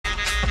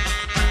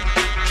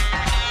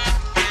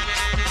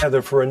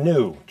Together for a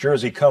new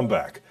Jersey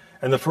comeback.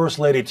 And the First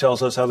Lady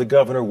tells us how the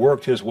governor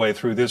worked his way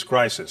through this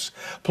crisis.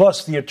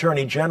 Plus the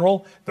Attorney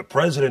General, the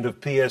president of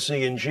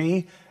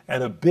PSE&G,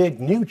 and a big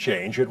new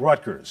change at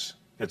Rutgers.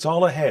 It's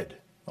all ahead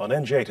on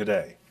NJ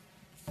Today.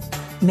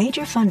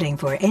 Major funding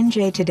for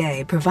NJ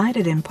Today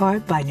provided in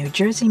part by New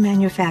Jersey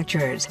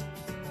manufacturers.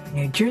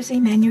 New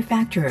Jersey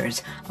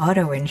manufacturers,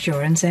 auto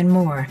insurance, and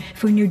more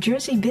for New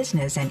Jersey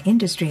Business and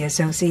Industry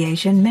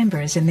Association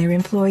members and their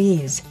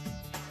employees.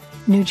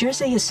 New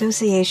Jersey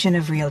Association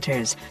of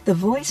Realtors, the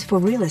voice for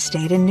real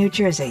estate in New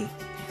Jersey.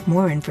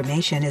 More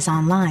information is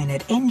online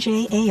at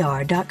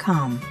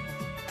njar.com.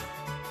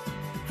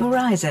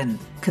 Verizon,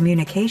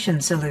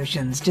 communication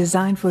solutions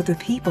designed for the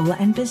people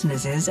and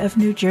businesses of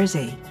New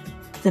Jersey.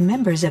 The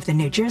members of the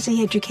New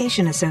Jersey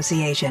Education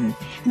Association,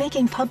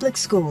 making public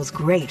schools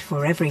great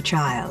for every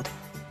child.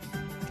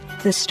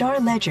 The Star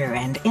Ledger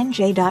and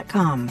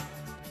NJ.com.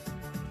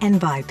 And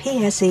by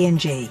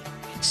PSE&G,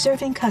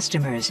 serving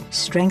customers,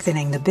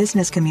 strengthening the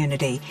business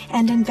community,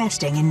 and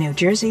investing in New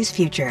Jersey's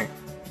future.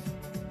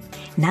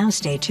 Now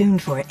stay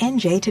tuned for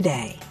NJ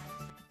Today.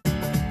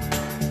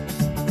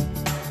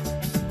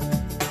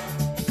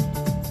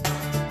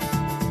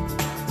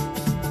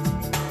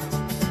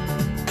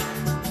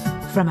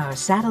 From our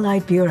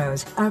satellite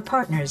bureaus, our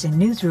partners in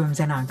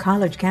newsrooms and on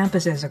college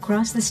campuses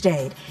across the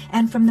state,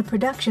 and from the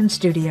production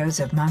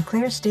studios of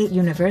Montclair State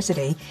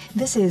University,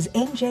 this is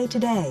NJ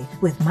Today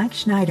with Mike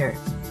Schneider.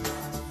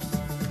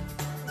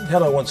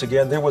 Hello once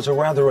again. There was a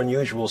rather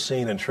unusual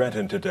scene in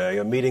Trenton today,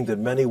 a meeting that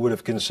many would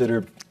have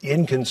considered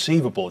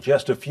inconceivable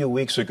just a few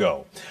weeks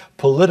ago.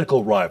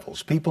 Political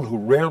rivals, people who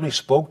rarely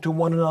spoke to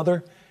one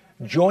another,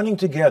 joining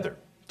together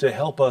to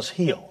help us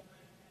heal.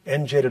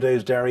 NJ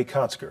Today's Dari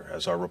Kotzker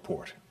has our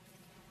report.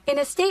 In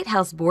a State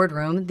House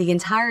boardroom, the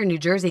entire New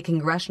Jersey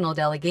congressional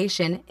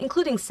delegation,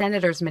 including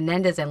Senators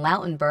Menendez and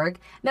Lautenberg,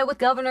 met with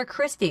Governor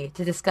Christie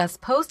to discuss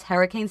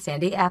post-Hurricane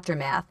Sandy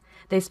aftermath.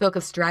 They spoke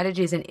of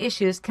strategies and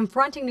issues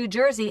confronting New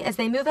Jersey as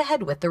they move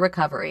ahead with the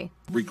recovery.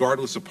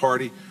 Regardless of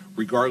party,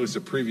 regardless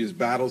of previous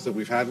battles that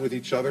we've had with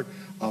each other,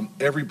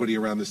 everybody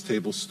around this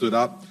table stood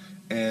up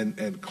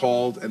and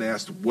called and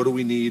asked, what do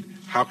we need?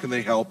 How can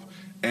they help?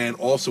 And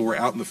also we're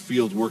out in the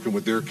field working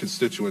with their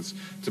constituents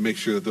to make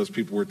sure that those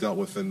people were dealt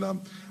with. And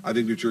I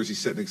think New Jersey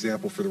set an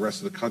example for the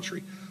rest of the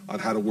country on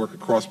how to work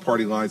across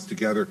party lines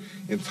together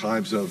in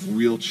times of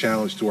real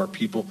challenge to our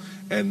people.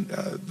 And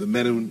the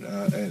men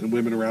and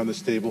women around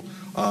this table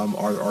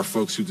are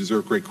folks who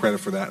deserve great credit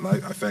for that, and I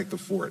thank them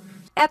for it.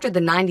 After the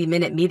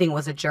 90-minute meeting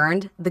was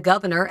adjourned, the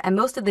governor and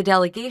most of the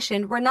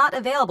delegation were not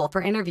available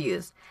for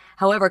interviews.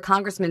 However,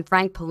 Congressman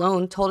Frank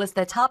Pallone told us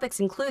that topics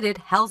included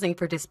housing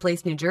for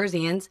displaced New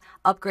Jerseyans,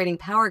 upgrading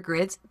power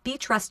grids,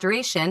 beach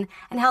restoration,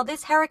 and how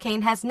this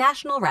hurricane has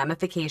national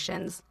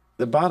ramifications.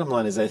 The bottom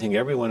line is I think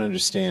everyone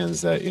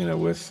understands that,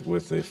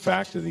 with the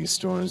fact of these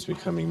storms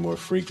becoming more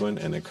frequent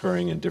and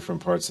occurring in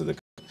different parts of the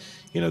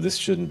country, this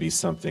shouldn't be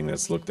something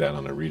that's looked at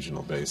on a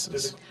regional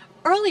basis.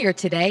 Earlier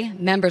today,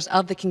 members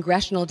of the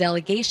congressional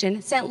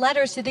delegation sent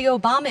letters to the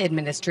Obama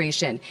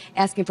administration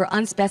asking for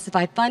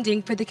unspecified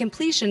funding for the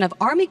completion of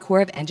Army Corps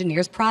of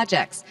Engineers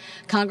projects.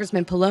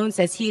 Congressman Pallone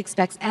says he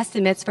expects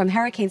estimates from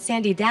Hurricane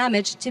Sandy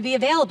damage to be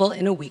available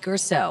in a week or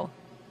so.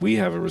 We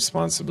have a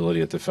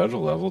responsibility at the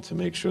federal level to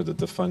make sure that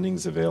the funding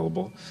is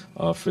available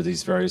for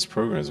these various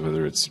programs,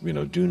 whether it's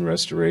dune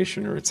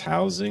restoration or it's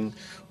housing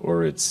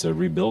or it's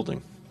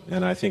rebuilding.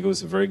 And I think it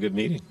was a very good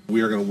meeting.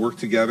 We are going to work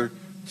together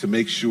to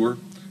make sure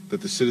that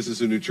the citizens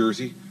of New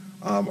Jersey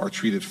are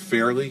treated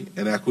fairly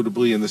and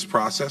equitably in this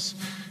process,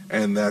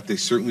 and that they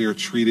certainly are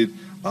treated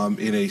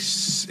in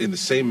the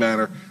same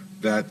manner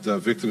that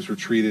victims were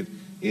treated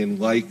in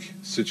like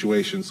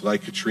situations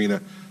like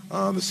Katrina,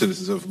 the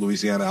citizens of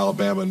Louisiana,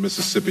 Alabama, and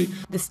Mississippi.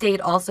 The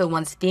state also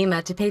wants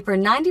FEMA to pay for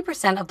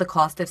 90% of the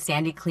cost of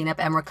Sandy cleanup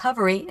and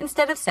recovery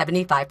instead of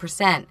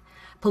 75%.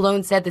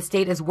 Pallone said the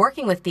state is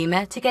working with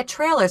FEMA to get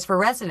trailers for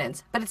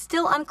residents, but it's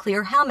still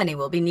unclear how many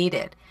will be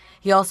needed.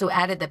 He also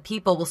added that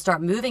people will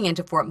start moving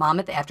into Fort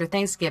Monmouth after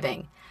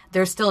Thanksgiving.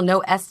 There's still no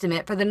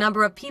estimate for the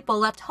number of people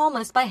left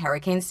homeless by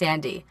Hurricane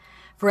Sandy.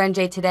 For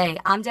NJ Today,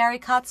 I'm Dari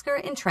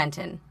Kotzker in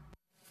Trenton.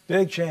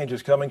 Big change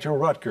is coming to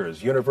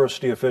Rutgers.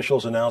 University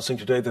officials announcing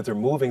today that they're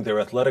moving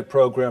their athletic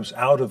programs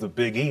out of the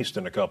Big East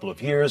in a couple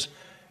of years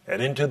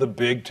and into the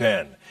Big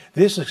Ten.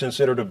 This is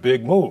considered a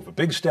big move, a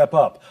big step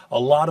up, a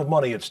lot of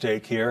money at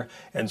stake here,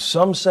 and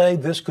some say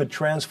this could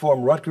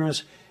transform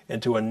Rutgers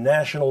into a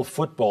national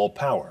football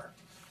power.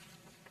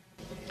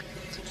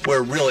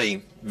 We're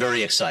really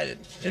very excited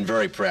and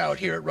very proud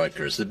here at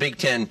Rutgers. The Big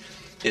Ten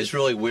is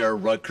really where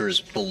Rutgers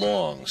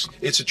belongs.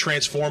 It's a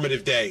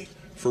transformative day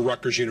for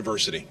Rutgers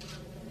University,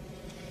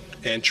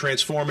 and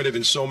transformative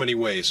in so many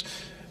ways.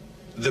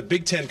 The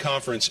Big Ten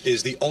Conference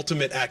is the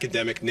ultimate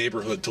academic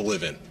neighborhood to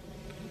live in.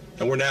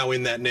 And we're now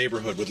in that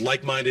neighborhood with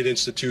like-minded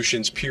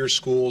institutions, peer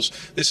schools.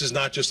 This is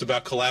not just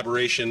about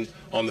collaboration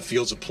on the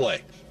fields of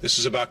play. This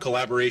is about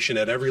collaboration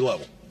at every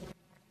level.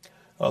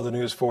 Other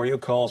news for you,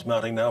 calls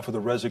mounting now for the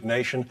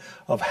resignation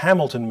of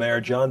Hamilton Mayor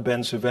John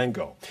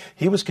Bencivengo.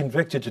 He was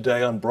convicted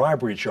today on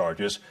bribery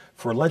charges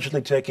for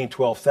allegedly taking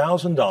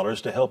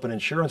 $12,000 to help an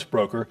insurance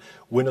broker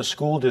win a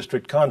school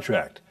district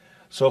contract.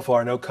 So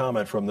far, no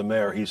comment from the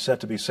mayor. He's set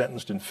to be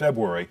sentenced in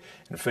February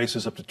and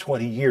faces up to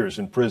 20 years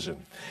in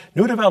prison.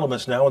 New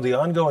developments now in the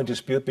ongoing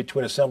dispute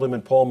between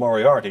Assemblyman Paul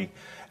Moriarty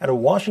and a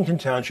Washington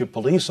Township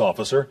police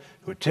officer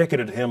who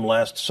ticketed him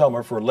last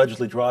summer for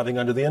allegedly driving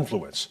under the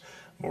influence.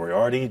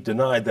 Moriarty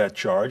denied that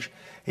charge.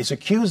 He's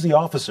accused the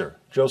officer,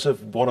 Joseph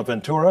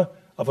Bonaventura,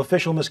 of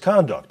official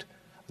misconduct.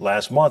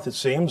 Last month, it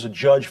seems, a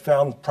judge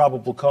found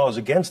probable cause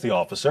against the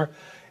officer,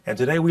 and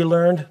today we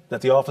learned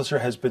that the officer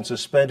has been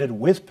suspended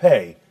with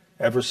pay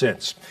ever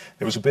since.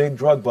 There was a big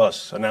drug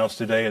bust announced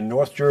today in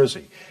North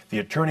Jersey. The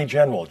Attorney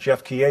General,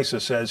 Jeff Chiesa,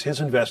 says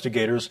his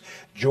investigators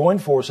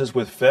joined forces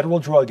with federal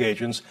drug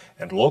agents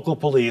and local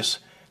police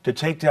to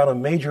take down a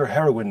major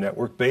heroin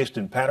network based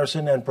in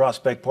Patterson and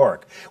Prospect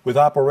Park, with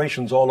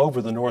operations all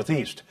over the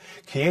Northeast.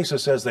 Chiesa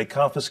says they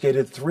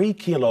confiscated 3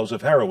 kilos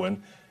of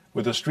heroin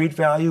with a street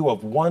value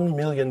of $1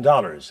 million,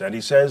 and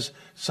he says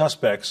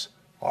suspects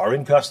are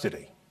in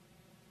custody.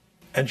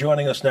 And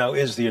joining us now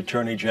is the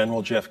Attorney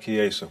General, Jeff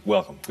Chiesa.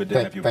 Welcome. Good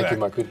to have you back. Thank you,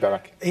 Mike. Good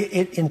back.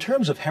 In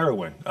terms of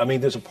heroin, I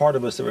mean, there's a part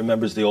of us that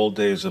remembers the old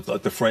days of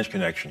the French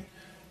Connection.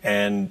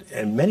 And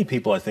many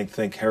people, I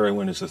think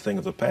heroin is a thing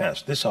of the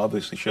past. This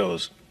obviously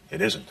shows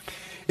it isn't.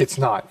 It's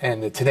not.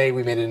 And today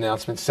we made an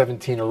announcement,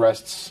 17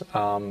 arrests. 2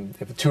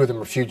 of them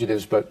are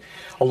fugitives, but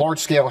a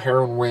large-scale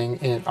heroin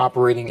ring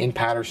operating in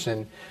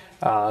Patterson,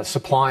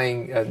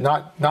 supplying,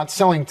 not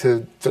selling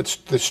to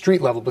the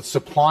street level, but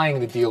supplying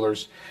the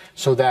dealers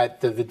so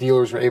that the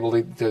dealers were able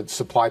to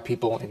supply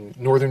people in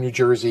northern New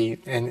Jersey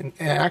and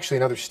actually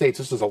in other states.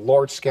 This is a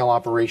large-scale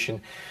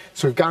operation.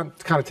 So we've gotten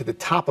kind of to the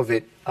top of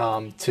it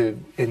to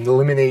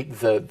eliminate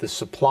the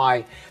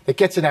supply that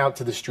gets it out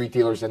to the street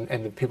dealers and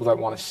the people that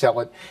want to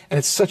sell it. And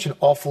it's such an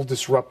awful,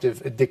 disruptive,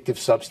 addictive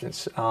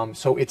substance.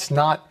 So it's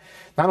not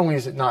only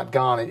is it not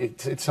gone,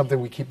 it's something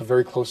we keep a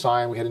very close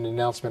eye on. We had an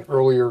announcement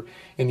earlier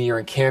in the year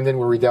in Camden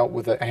where we dealt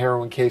with a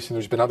heroin case, and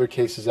there's been other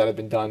cases that have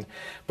been done.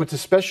 But it's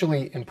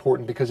especially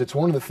important because it's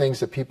one of the things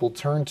that people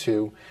turn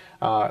to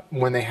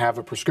when they have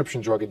a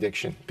prescription drug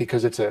addiction,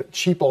 because it's a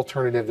cheap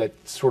alternative that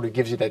sort of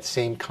gives you that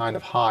same kind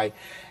of high.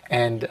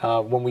 And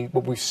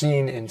what we've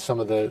seen in some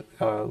of the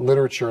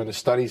literature and the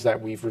studies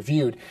that we've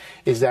reviewed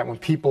is that when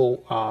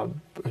people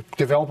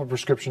develop a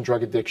prescription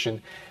drug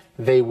addiction,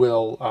 they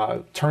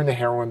will turn to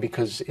heroin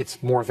because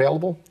it's more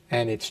available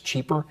and it's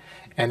cheaper,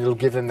 and it'll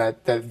give them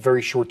that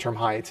very short-term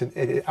high.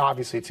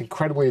 Obviously, it's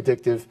incredibly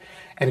addictive,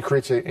 and it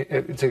creates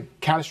a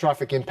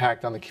catastrophic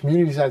impact on the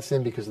communities that it's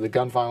in because of the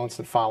gun violence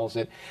that follows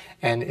it,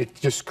 and it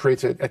just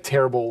creates a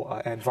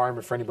terrible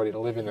environment for anybody to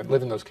live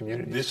in those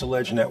communities. This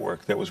alleged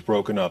network that was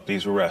broken up,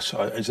 these arrests,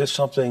 is this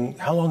something?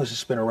 How long has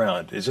this been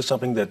around? Is this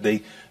something that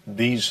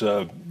these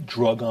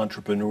drug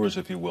entrepreneurs,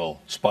 if you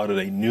will, spotted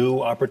a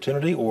new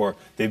opportunity, or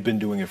they've been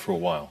doing it for a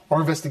while?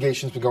 Our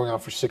investigation's been going on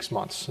for 6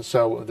 months.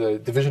 So the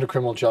Division of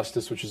Criminal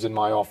Justice, which is in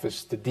my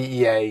office, the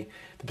DEA,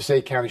 the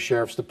Passaic County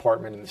Sheriff's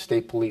Department, and the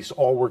state police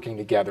all working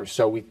together.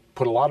 So we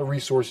put a lot of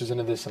resources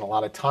into this and a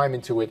lot of time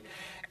into it.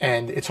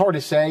 And it's hard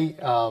to say.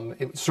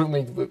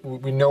 Certainly,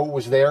 we know it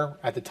was there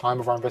at the time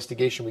of our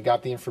investigation. We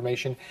got the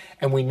information,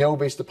 and we know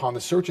based upon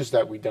the searches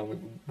that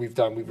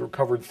we've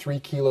recovered 3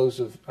 kilos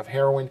of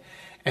heroin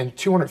and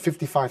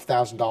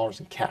 $255,000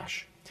 in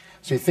cash.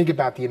 So you think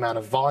about the amount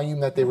of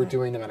volume that they were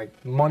doing, the amount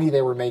of money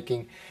they were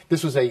making.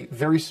 This was a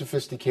very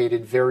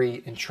sophisticated,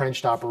 very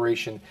entrenched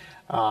operation.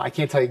 I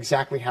can't tell you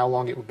exactly how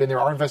long it would have been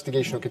there. Our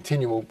investigation will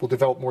continue. We'll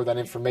develop more of that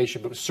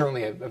information, but it was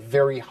certainly a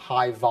very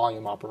high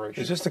volume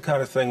operation. Is this the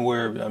kind of thing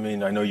where, I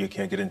mean, I know you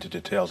can't get into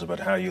details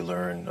about how you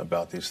learn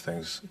about these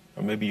things,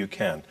 or maybe you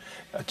can.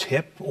 A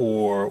tip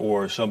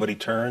or somebody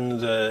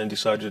turned and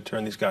decided to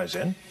turn these guys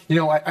in? You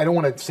know, I don't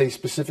want to say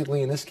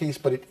specifically in this case,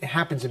 but it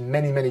happens in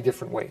many, many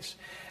different ways.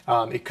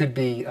 It could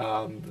be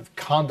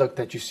conduct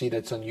that you see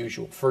that's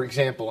unusual. For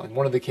example, in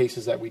one of the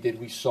cases that we did,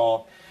 we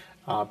saw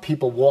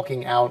people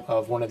walking out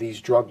of one of these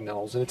drug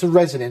mills, and it's a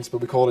residence, but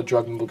we call it a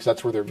drug mill because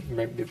that's where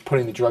they're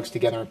putting the drugs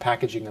together and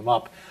packaging them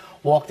up,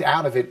 walked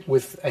out of it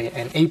with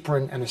an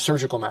apron and a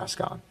surgical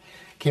mask on.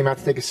 Came out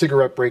to take a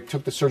cigarette break,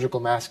 took the surgical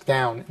mask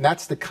down. And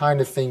that's the kind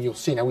of thing you'll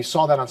see. Now, we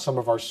saw that on some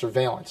of our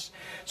surveillance.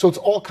 So it's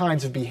all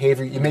kinds of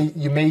behavior.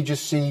 You may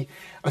just see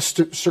a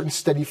certain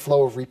steady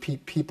flow of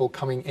repeat people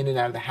coming in and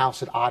out of the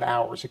house at odd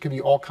hours. It could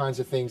be all kinds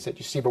of things that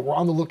you see, but we're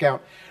on the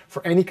lookout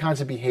for any kinds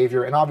of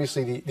behavior. And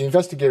obviously, the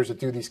investigators that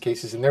do these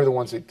cases, and they're the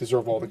ones that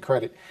deserve all the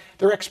credit,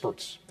 they're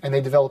experts. And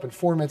they develop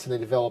informants, and they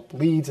develop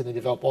leads, and they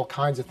develop all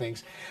kinds of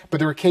things. But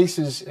there are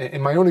cases,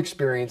 in my own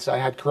experience, I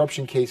had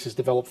corruption cases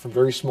developed from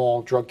very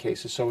small drug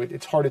cases. So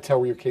it's hard to tell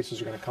where your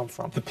cases are going to come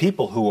from. The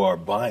people who are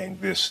buying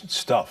this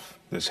stuff,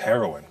 this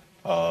heroin,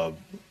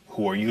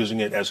 who are using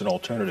it as an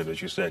alternative,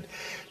 as you said,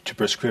 to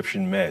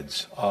prescription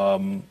meds,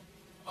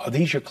 are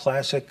these your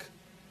classic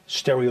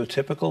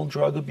stereotypical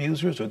drug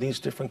abusers, or are these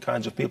different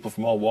kinds of people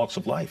from all walks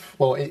of life?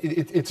 Well,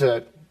 it's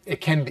a it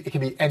can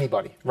be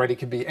anybody, right? It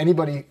can be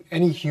anybody,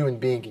 any human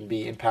being can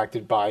be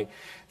impacted by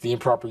the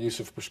improper use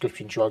of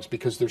prescription drugs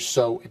because they're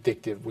so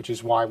addictive, which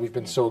is why we've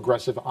been so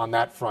aggressive on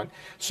that front.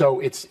 So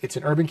it's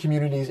in urban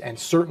communities, and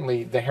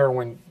certainly the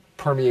heroin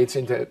permeates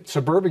into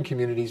suburban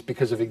communities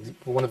because of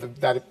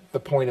the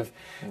point of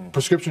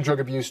prescription drug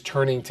abuse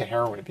turning to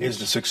heroin abuse. Is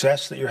the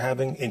success that you're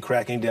having in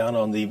cracking down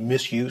on the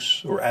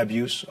misuse or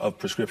abuse of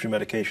prescription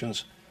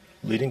medications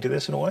leading to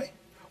this in a way?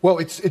 Well,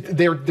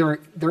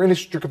 they're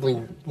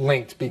inextricably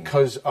linked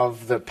because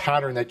of the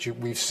pattern that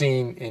we've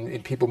seen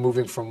in people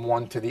moving from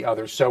one to the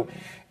other. So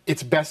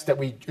it's best that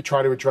we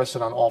try to address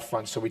it on all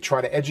fronts. So we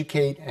try to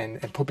educate and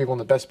put people in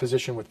the best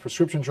position with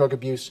prescription drug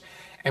abuse,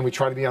 and we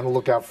try to be on the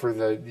lookout for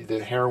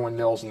the heroin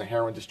mills and the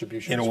heroin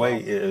distribution. In a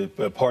way,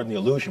 pardon the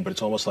illusion, but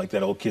it's almost like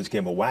that old kid's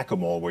game of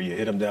whack-a-mole where you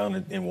hit them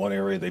down in one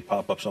area, they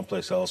pop up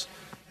someplace else,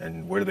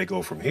 and where do they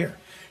go from here?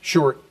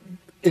 Sure.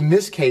 In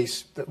this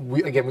case,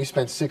 we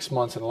spent 6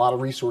 months and a lot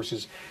of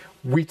resources.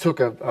 We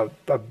took a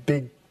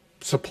big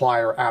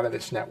supplier out of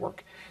this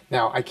network.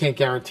 Now, I can't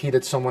guarantee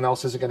that someone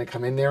else isn't going to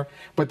come in there,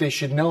 but they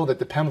should know that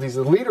the penalties,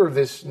 the leader of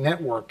this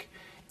network,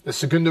 the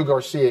Segundo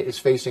Garcia, is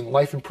facing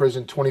life in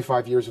prison,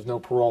 25 years of no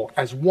parole,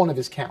 as one of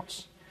his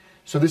counts.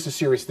 So this is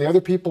serious. The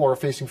other people are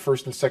facing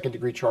first and second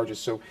degree charges.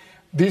 So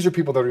these are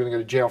people that are going to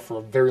go to jail for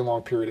a very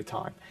long period of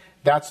time.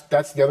 That's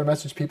the other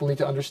message people need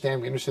to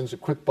understand. We understand there's a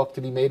quick buck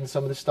to be made in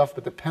some of this stuff,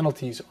 but the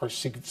penalties are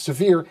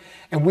severe,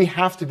 and we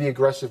have to be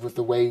aggressive with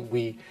the way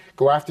we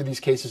go after these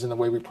cases and the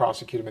way we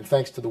prosecute them. And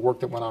thanks to the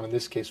work that went on in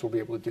this case, we'll be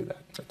able to do that.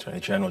 Attorney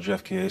General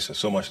Jeff Chiesa,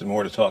 so much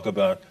more to talk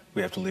about.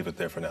 We have to leave it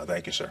there for now.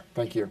 Thank you, sir.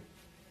 Thank you.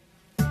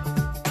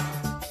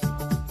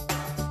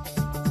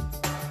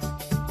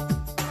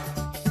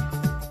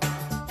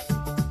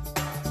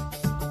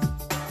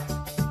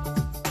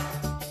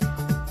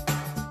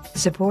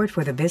 Support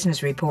for the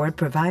business report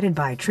provided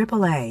by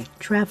AAA,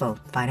 travel,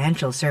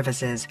 financial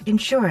services,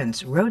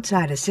 insurance,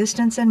 roadside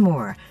assistance, and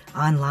more.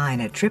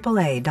 Online at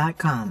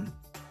AAA.com.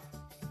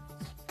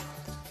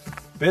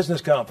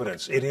 Business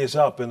confidence. It is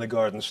up in the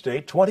Garden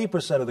State.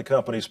 20% of the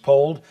companies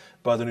polled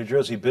by the New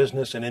Jersey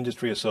Business and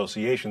Industry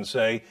Association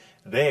say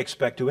they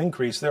expect to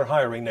increase their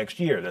hiring next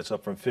year. That's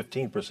up from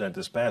 15%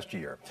 this past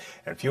year.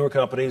 And fewer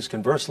companies,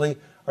 conversely,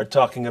 are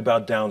talking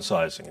about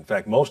downsizing. In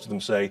fact, most of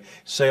them say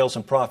sales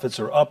and profits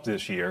are up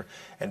this year,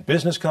 and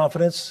business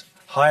confidence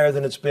higher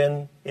than it's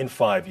been in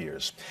 5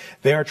 years.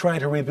 They are trying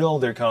to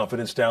rebuild their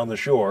confidence down the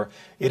shore.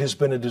 It has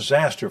been a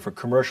disaster for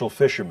commercial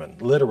fishermen,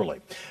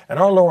 literally. And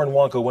our Lauren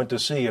Wonka went to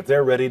see if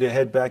they're ready to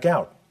head back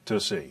out to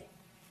sea.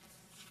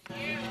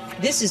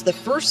 This is the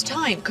first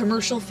time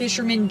commercial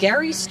fisherman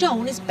Gary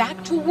Stone is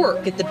back to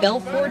work at the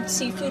Belford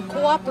Seafood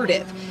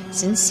Cooperative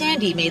since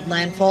Sandy made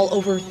landfall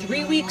over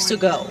 3 weeks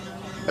ago.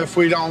 If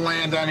we don't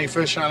land any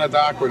fish on the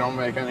dock, we don't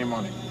make any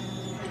money.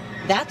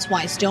 That's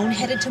why Stone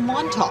headed to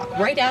Montauk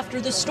right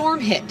after the storm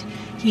hit.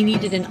 He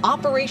needed an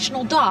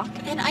operational dock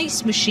and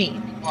ice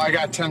machine. Well, I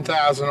got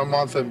 $10,000 a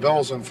month in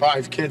bills and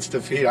 5 kids to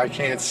feed. I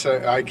can't.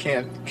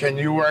 Can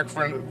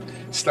you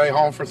stay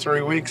home for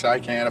 3 weeks? I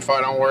can't. If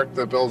I don't work,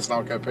 the bills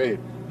don't get paid.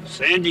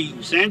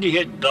 Sandy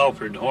hit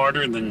Belford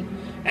harder than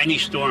any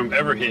storm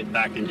ever hit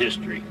back in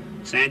history.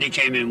 Sandy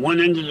came in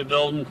one end of the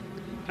building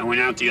and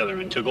went out the other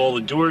and took all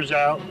the doors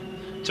out,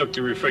 took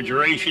the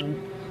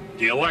refrigeration,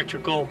 the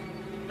electrical.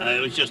 It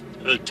was just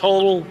a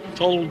total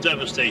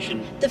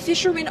devastation. The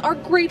fishermen are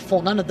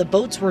grateful none of the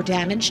boats were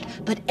damaged,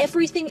 but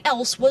everything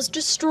else was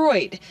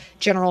destroyed.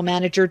 General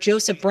Manager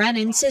Joseph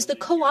Brennan says the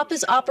co-op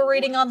is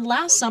operating on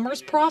last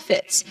summer's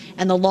profits,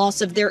 and the loss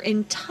of their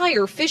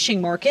entire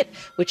fishing market,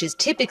 which is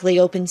typically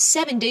open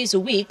 7 days a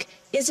week,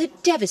 is a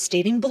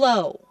devastating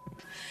blow.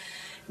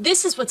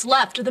 This is what's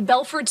left of the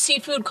Belford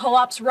Seafood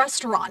Co-op's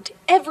restaurant.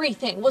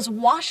 Everything was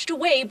washed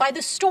away by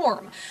the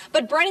storm.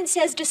 But Brennan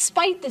says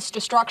despite this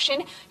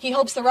destruction, he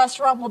hopes the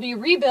restaurant will be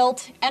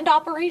rebuilt and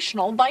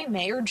operational by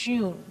May or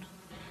June.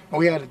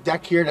 We had a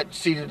deck here that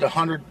seated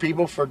 100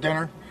 people for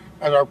dinner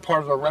as our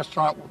part of the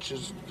restaurant, which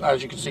is,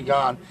 as you can see,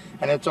 gone.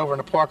 And it's over in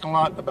the parking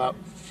lot about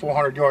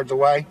 400 yards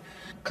away.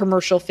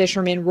 Commercial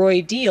fisherman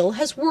Roy Deal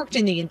has worked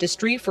in the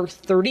industry for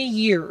 30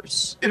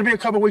 years. It'll be a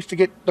couple of weeks to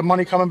get the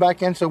money coming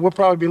back in, so we'll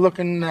probably be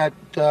looking at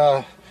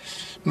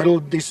middle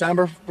of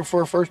December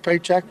before our first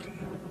paycheck.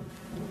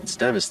 It's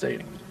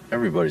devastating.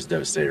 Everybody's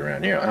devastated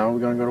around here. How are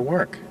we going to go to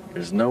work?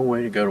 There's no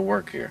way to go to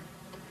work here.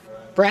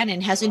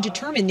 Brennan hasn't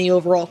determined the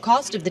overall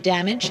cost of the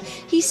damage.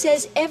 He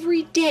says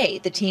every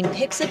day the team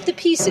picks up the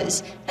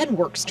pieces and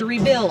works to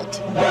rebuild.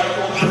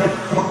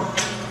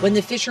 When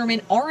the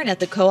fishermen aren't at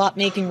the co-op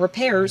making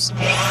repairs,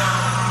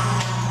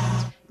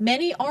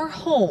 many are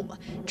home,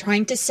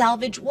 trying to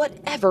salvage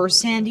whatever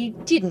Sandy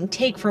didn't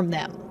take from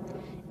them.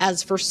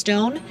 As for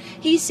Stone,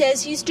 he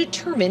says he's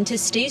determined to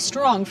stay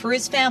strong for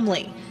his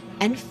family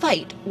and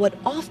fight what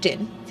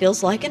often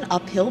feels like an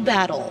uphill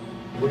battle.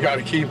 We got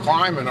to keep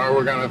climbing or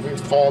we're going to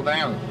fall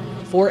down.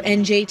 For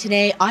NJ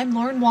Today, I'm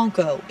Lauren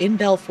Wonko in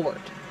Belfort.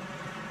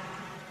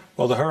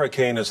 Well, the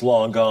hurricane is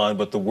long gone,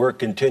 but the work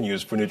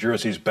continues for New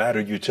Jersey's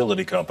battered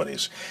utility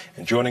companies.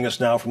 And joining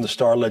us now from the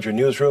Star Ledger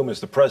newsroom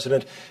is the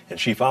president and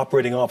chief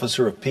operating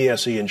officer of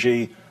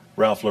PSE&G,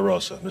 Ralph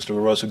LaRosa. Mr.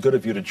 LaRosa, good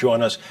of you to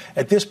join us.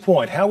 At this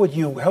point, how would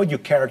you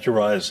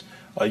characterize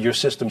your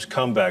system's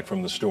comeback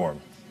from the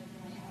storm?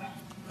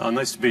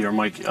 Nice to be here,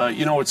 Mike.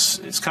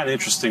 It's kind of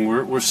interesting.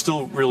 We're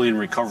still really in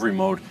recovery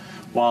mode.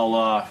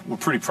 While we're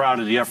pretty proud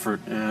of the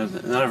effort,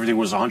 not everything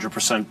was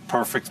 100%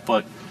 perfect,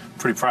 but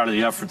pretty proud of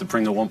the effort to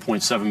bring the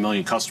 1.7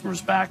 million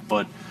customers back.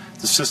 But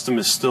the system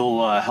is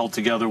still held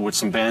together with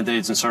some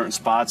Band-Aids in certain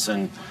spots,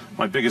 and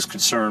my biggest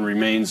concern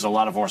remains a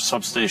lot of our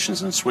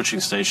substations and switching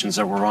stations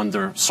that were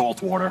under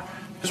salt water,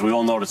 because we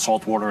all know that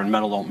salt water and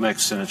metal don't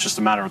mix, and it's just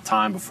a matter of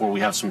time before we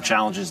have some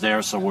challenges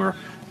there. So we're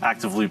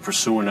actively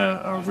pursuing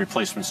a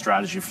replacement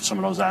strategy for some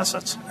of those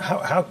assets.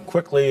 How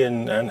quickly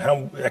and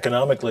how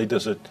economically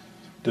does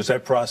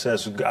that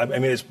process, I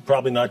mean, it's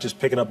probably not just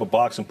picking up a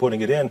box and putting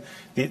it in.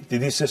 Do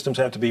these systems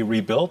have to be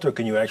rebuilt, or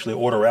can you actually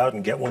order out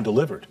and get one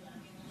delivered?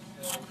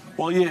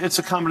 Well, yeah, it's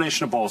a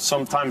combination of both.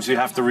 Sometimes you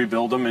have to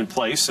rebuild them in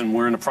place, and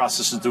we're in the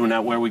process of doing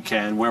that where we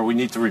can. Where we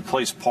need to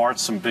replace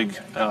parts, some big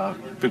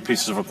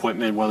pieces of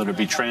equipment, whether it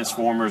be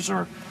transformers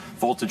or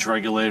voltage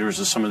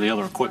regulators or some of the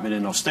other equipment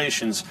in those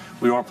stations,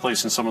 we are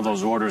placing some of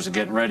those orders and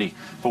getting ready.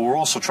 But we're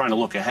also trying to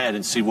look ahead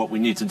and see what we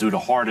need to do to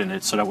harden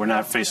it so that we're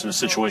not facing a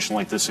situation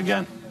like this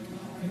again.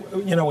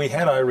 You know, we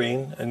had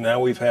Irene, and now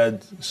we've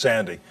had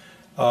Sandy.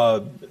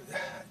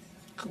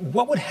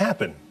 What would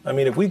happen? I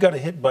mean, if we got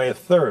hit by a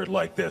third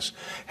like this,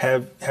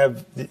 has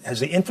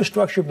the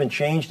infrastructure been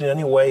changed in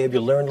any way? Have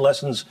you learned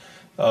lessons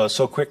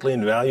so quickly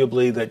and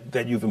valuably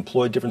that you've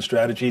employed different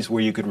strategies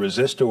where you could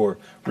resist or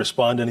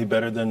respond any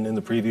better than in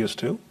the previous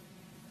two?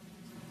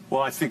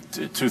 Well, I think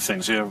two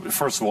things. Yeah,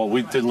 first of all,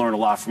 we did learn a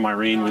lot from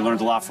Irene. We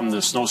learned a lot from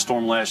the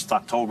snowstorm last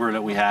October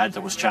that we had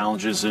that was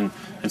challenges, and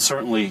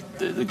certainly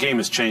the game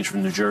has changed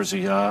from New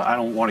Jersey. I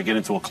don't want to get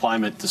into a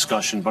climate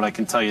discussion, but I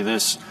can tell you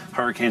this.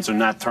 Hurricanes are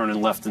not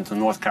turning left into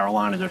North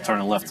Carolina. They're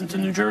turning left into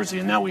New Jersey,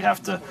 and now we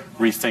have to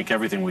rethink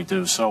everything we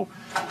do. So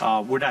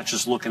we're not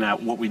just looking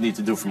at what we need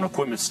to do from an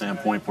equipment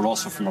standpoint, but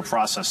also from a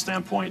process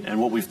standpoint. And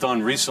what we've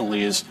done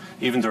recently is,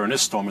 even during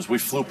this storm, is we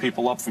flew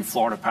people up from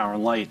Florida Power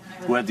and Light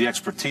who had the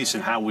expertise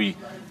in how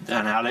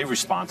they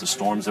respond to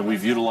storms, and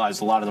we've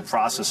utilized a lot of the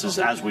processes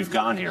as we've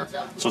gone here.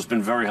 So it's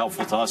been very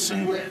helpful to us,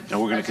 and we're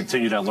going to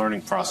continue that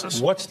learning process.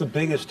 What's the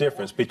biggest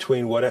difference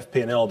between what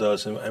FP&L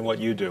does and what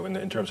you do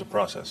in terms of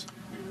process?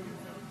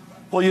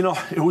 Well, you know,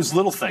 it was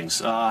little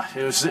things.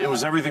 It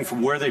was everything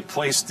from where they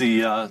placed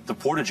the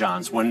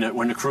porta-johns when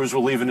the crews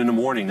were leaving in the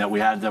morning that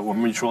were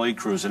mutual aid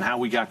crews, and how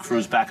we got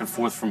crews back and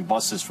forth from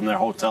buses from their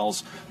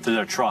hotels to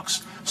their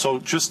trucks. So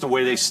just the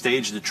way they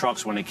staged the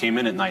trucks when they came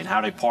in at night,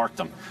 how they parked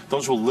them.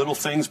 Those were little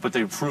things, but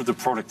they improved the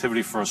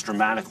productivity for us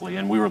dramatically,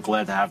 and we were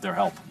glad to have their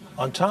help.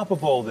 On top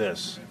of all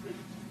this,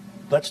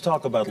 let's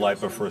talk about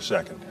LIPA for a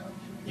second.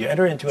 You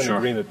enter into an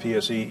agreement,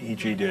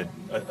 PSE&G did,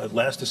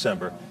 last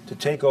December, to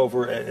take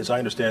over, as I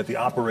understand it, the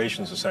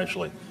operations,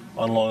 essentially,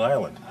 on Long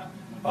Island.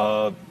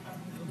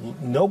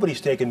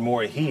 Nobody's taken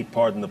more heat,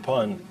 pardon the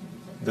pun,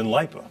 than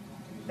LIPA.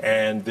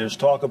 And there's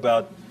talk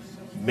about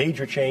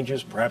major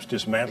changes, perhaps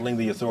dismantling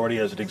the authority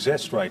as it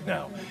exists right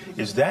now.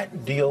 Is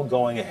that deal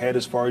going ahead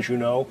as far as you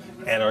know?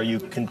 And are you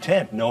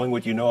content, knowing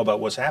what you know about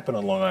what's happened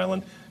on Long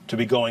Island, to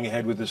be going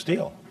ahead with this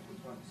deal?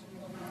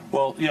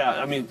 Well, yeah,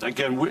 I mean,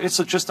 again, it's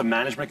just a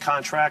management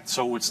contract,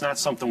 so it's not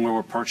something where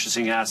we're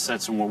purchasing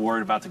assets and we're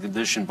worried about the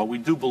condition, but we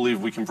do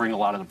believe we can bring a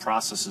lot of the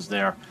processes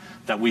there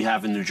that we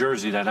have in New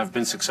Jersey that have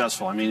been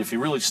successful. I mean, if you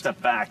really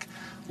step back,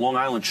 Long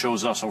Island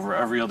shows us over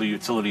every other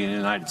utility in the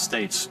United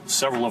States,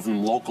 several of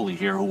them locally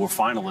here who were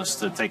finalists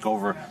to take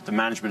over the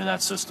management of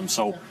that system.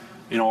 So,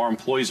 you know, our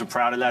employees are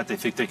proud of that. They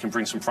think they can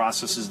bring some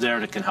processes there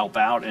that can help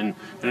out, and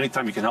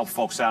anytime you can help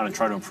folks out and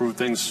try to improve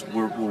things,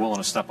 we're willing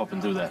to step up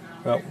and do that.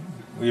 Well,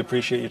 we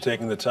appreciate you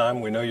taking the time.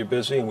 We know you're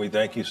busy, and we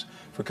thank you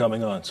for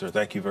coming on, sir.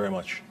 Thank you very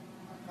much.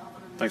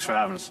 Thanks for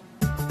having us.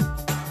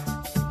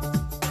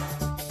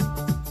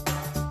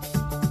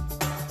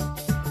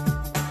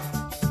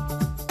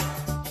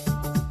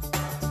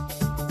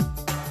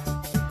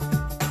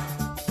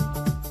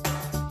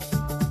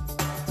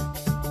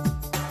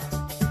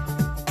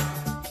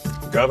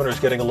 The governor's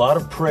getting a lot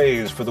of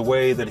praise for the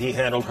way that he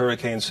handled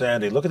Hurricane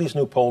Sandy. Look at these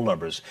new poll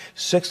numbers.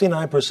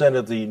 69%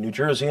 of the New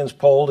Jerseyans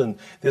polled, and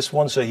this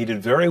one say he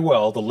did very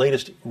well. The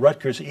latest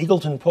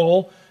Rutgers-Eagleton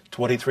poll,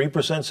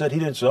 23% said he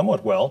did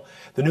somewhat well.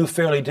 The new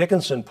Fairleigh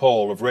Dickinson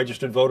poll of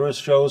registered voters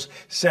shows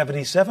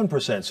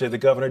 77% say the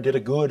governor did a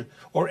good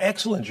or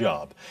excellent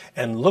job.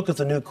 And look at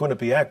the new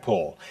Quinnipiac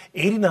poll.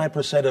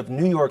 89% of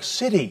New York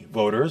City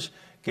voters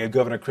gave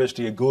Governor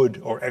Christie a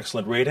good or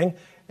excellent rating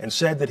and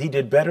said that he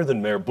did better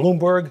than Mayor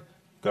Bloomberg,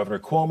 Governor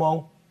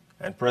Cuomo,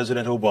 and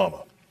President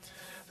Obama.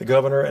 The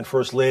governor and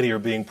First Lady are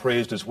being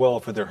praised as well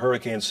for their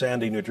Hurricane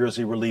Sandy New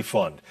Jersey Relief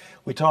Fund.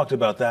 We talked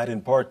about that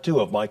in part 2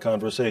 of my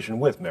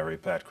conversation with Mary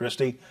Pat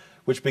Christie,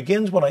 which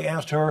begins when I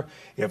asked her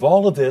if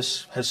all of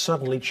this has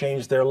suddenly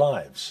changed their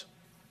lives.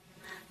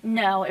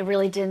 No, it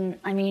really didn't.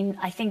 I mean,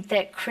 I think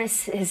that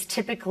Chris has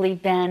typically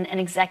been an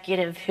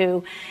executive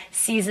who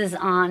seizes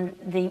on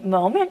the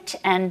moment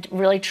and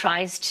really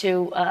tries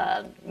to,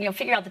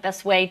 figure out the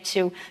best way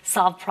to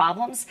solve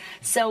problems.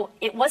 So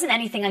it wasn't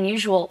anything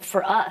unusual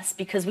for us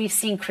because we've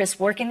seen Chris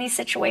work in these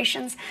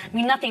situations. I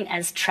mean, nothing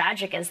as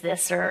tragic as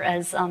this or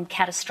as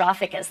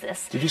catastrophic as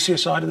this. Did you see a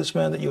side of this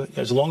man that you,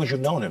 as long as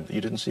you've known him, that you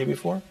didn't see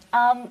before?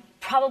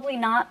 Probably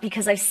not,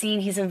 because I've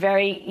seen he's a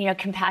very,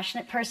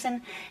 compassionate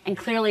person, and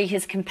clearly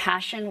his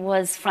compassion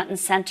was front and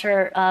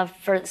center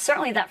for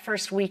certainly that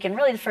first week and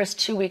really the first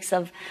 2 weeks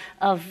of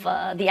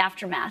the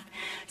aftermath.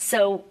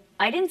 So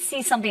I didn't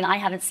see something I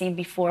haven't seen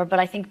before, but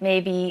I think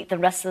maybe the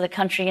rest of the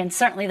country and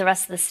certainly the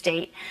rest of the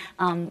state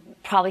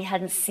probably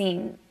hadn't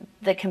seen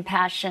the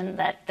compassion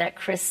that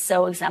Chris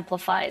so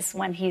exemplifies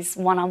when he's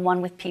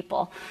one-on-one with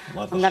people. A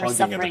lot of the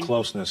hugging and the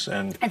closeness.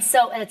 And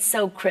it's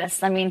so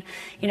Chris. I mean,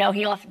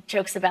 he often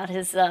jokes about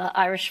his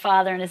Irish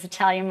father and his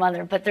Italian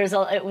mother, but a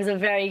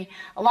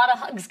lot of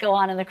hugs go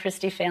on in the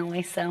Christie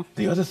family. So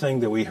the other thing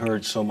that we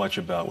heard so much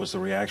about was the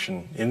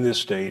reaction in this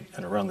state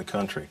and around the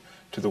country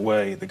to the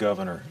way the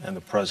governor and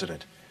the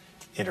president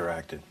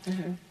interacted.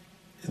 Mm-hmm.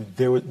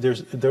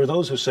 There are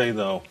those who say,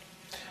 though,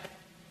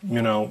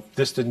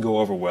 this didn't go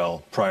over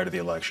well prior to the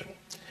election.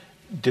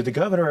 Did the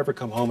governor ever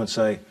come home and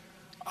say,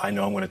 I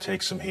know I'm going to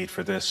take some heat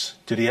for this?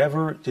 Did he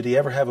ever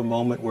have a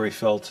moment where he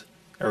felt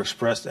or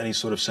expressed any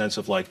sort of sense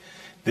of like,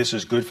 this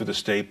is good for the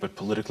state, but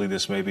politically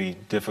this may be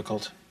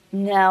difficult?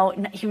 No,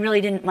 he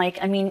really didn't, Mike.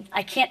 I mean,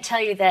 I can't tell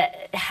you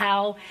that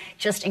how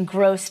just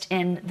engrossed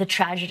in the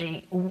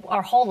tragedy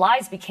our whole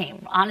lives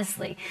became,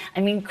 honestly.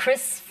 I mean,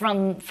 Chris,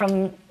 from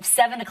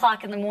 7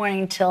 o'clock in the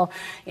morning till,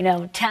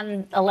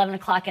 10, 11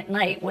 o'clock at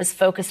night was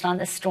focused on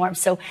this storm.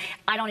 So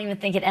I don't even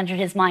think it entered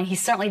his mind. He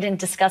certainly didn't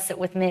discuss it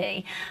with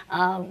me.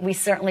 We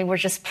certainly were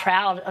just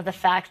proud of the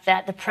fact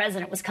that the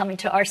president was coming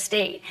to our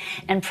state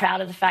and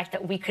proud of the fact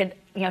that we could,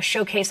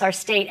 showcase our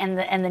state and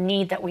the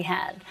need that we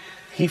had.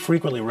 He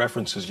frequently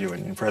references you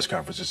in press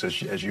conferences,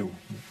 as you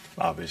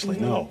obviously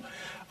know,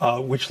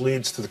 which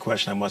leads to the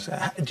question I must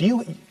ask. Do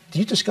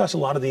you discuss a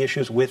lot of the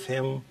issues with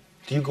him?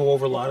 Do you go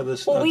over a lot of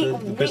this,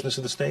 the business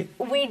of the state?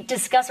 We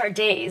discuss our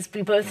days.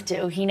 We both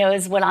do. He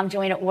knows what I'm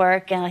doing at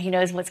work. He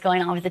knows what's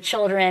going on with the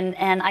children.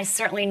 And I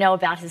certainly know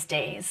about his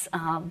days.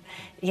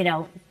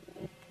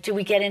 Do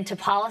we get into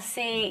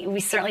policy? We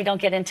certainly don't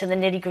get into the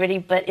nitty-gritty,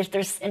 but if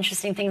there's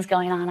interesting things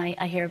going on,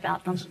 I hear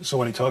about them. So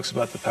when he talks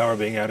about the power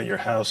being out at your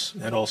house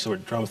and also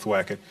at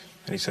Drumthwacket,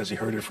 and he says he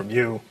heard it from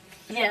you.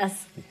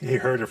 Yes. He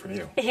heard it from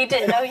you. He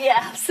did. Oh, yeah,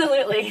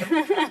 absolutely.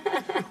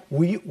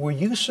 Were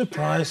you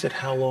surprised at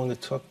how long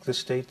it took the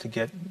state to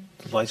get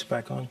the lights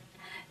back on?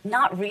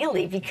 Not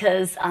really,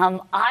 because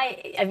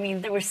I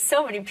mean, there were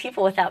so many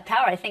people without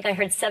power. I think I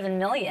heard 7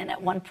 million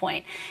at one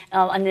point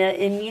on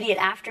the immediate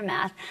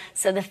aftermath.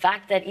 So the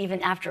fact that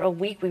even after a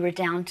week we were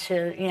down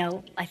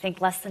to, I think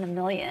less than 1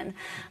 million,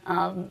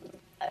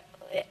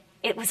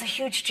 it was a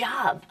huge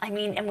job. I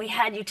mean, and we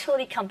had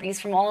utility companies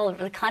from all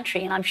over the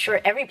country, and I'm sure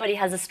everybody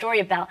has a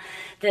story about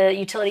the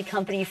utility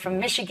company from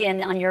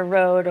Michigan on your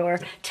road or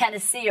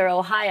Tennessee or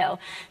Ohio.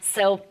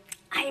 So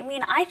I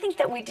mean, I think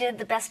that we did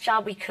the best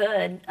job we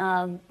could,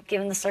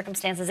 given the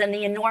circumstances and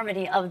the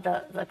enormity of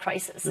the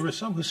crisis. There are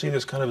some who see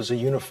this kind of as a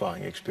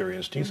unifying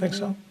experience. Do you think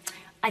so?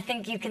 I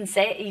think you can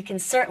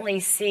certainly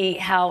see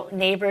how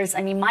neighbors,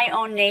 I mean, my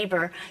own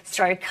neighbor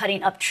started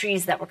cutting up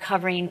trees that were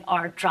covering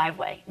our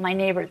driveway. My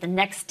neighbor the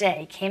next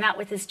day came out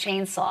with his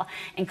chainsaw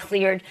and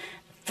cleared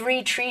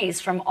 3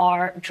 trees from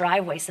our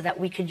driveway so that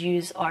we could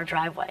use our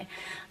driveway.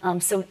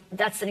 So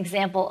that's an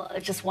example,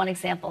 just one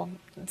example.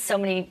 So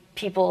many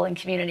people and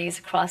communities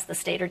across the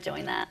state are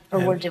doing that, or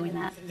were doing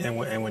that.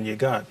 And when you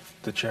got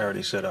the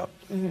charity set up,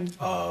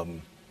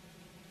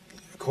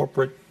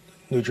 corporate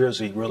New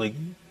Jersey really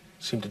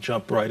seemed to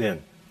jump right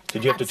in.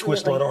 Did you have to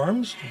twist a lot of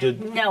arms?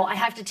 No, I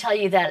have to tell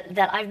you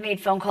that I've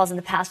made phone calls in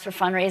the past for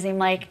fundraising,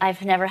 Mike.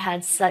 I've never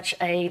had such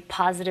a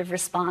positive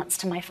response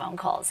to my phone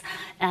calls.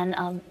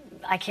 And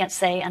I can't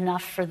say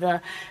enough for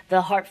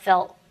the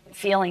heartfelt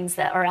feelings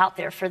that are out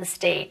there for the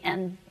state,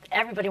 and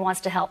everybody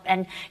wants to help.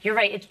 And you're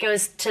right, it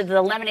goes to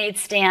the lemonade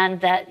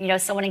stand that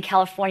someone in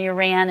California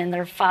ran and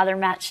their father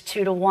matched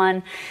 2 to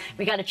 1.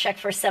 We got a check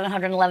for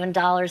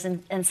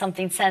 $711 and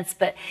something cents,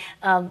 but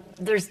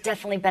there's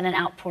definitely been an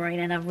outpouring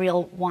and a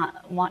real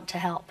want to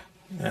help.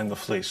 And the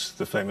fleece,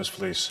 the famous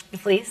fleece. The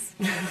fleece?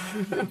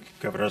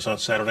 Governor's on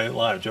Saturday Night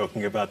Live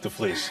joking about the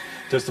fleece.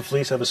 Does the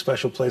fleece have a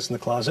special place in the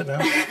closet now?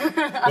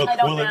 I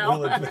don't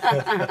know.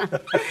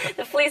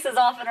 The fleece is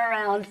off and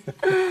around.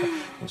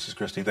 Mrs.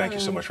 Christie, thank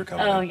you so much for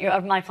coming. Oh,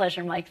 my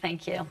pleasure, Mike.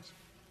 Thank you.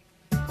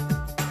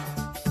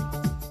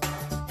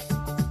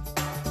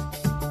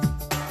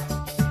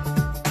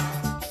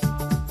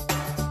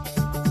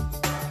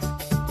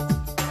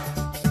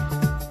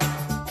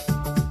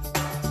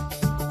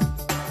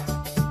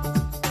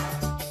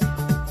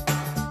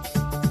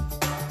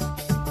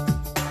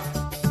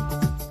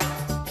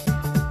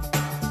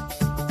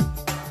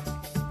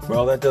 Well,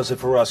 Well, that does it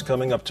for us.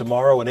 Coming up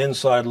tomorrow, an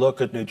inside look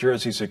at New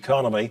Jersey's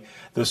economy.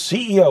 The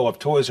CEO of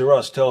Toys R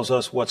Us tells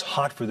us what's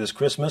hot for this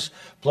Christmas.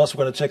 Plus,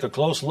 we're going to take a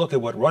close look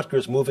at what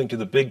Rutgers moving to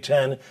the Big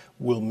Ten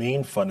will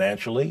mean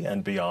financially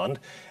and beyond.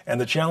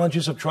 And the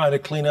challenges of trying to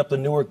clean up the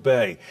Newark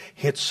Bay,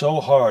 hit so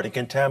hard and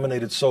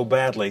contaminated so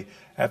badly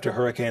after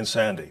Hurricane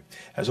Sandy.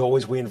 As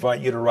always, we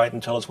invite you to write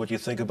and tell us what you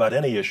think about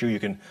any issue.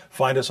 You can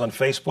find us on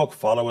Facebook,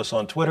 follow us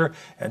on Twitter,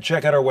 and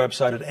check out our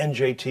website at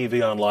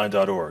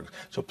njtvonline.org.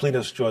 So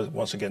please join us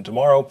once again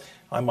tomorrow.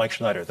 I'm Mike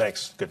Schneider.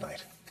 Thanks. Good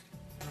night.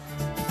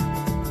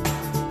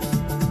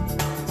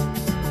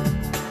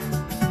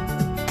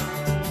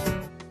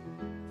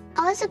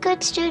 I was a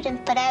good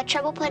student, but I had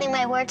trouble putting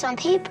my words on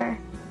paper.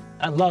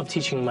 I love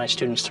teaching my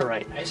students to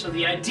write. So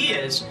the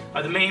ideas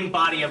are the main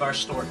body of our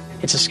story.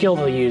 It's a skill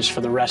they'll use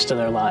for the rest of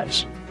their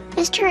lives.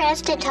 Mr.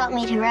 Eston taught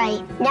me to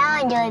write. Now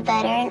I do it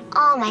better in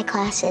all my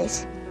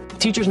classes.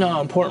 Teachers know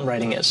how important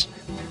writing is.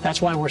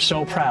 That's why we're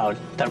so proud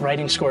that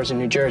writing scores in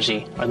New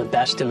Jersey are the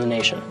best in the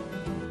nation.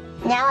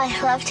 Now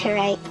I love to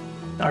write.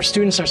 Our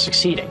students are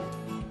succeeding,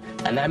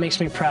 and that makes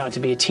me proud to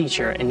be a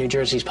teacher in New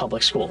Jersey's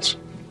public schools.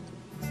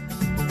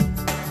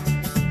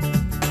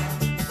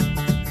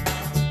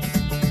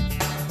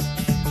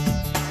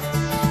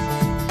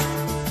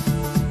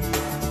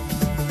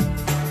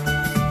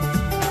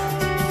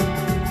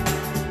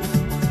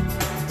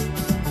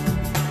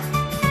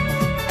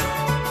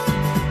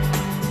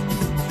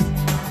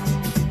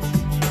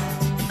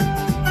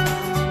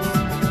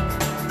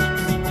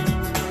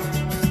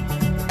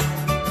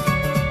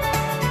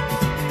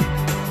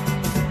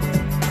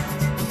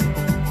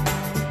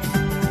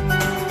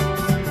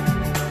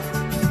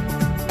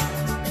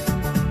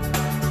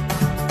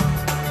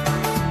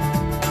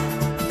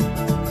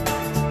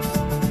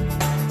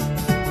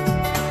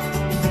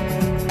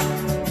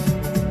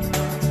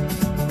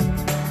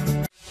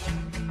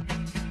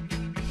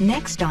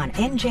 Next on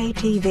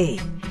NJTV,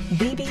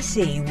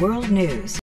 BBC World News.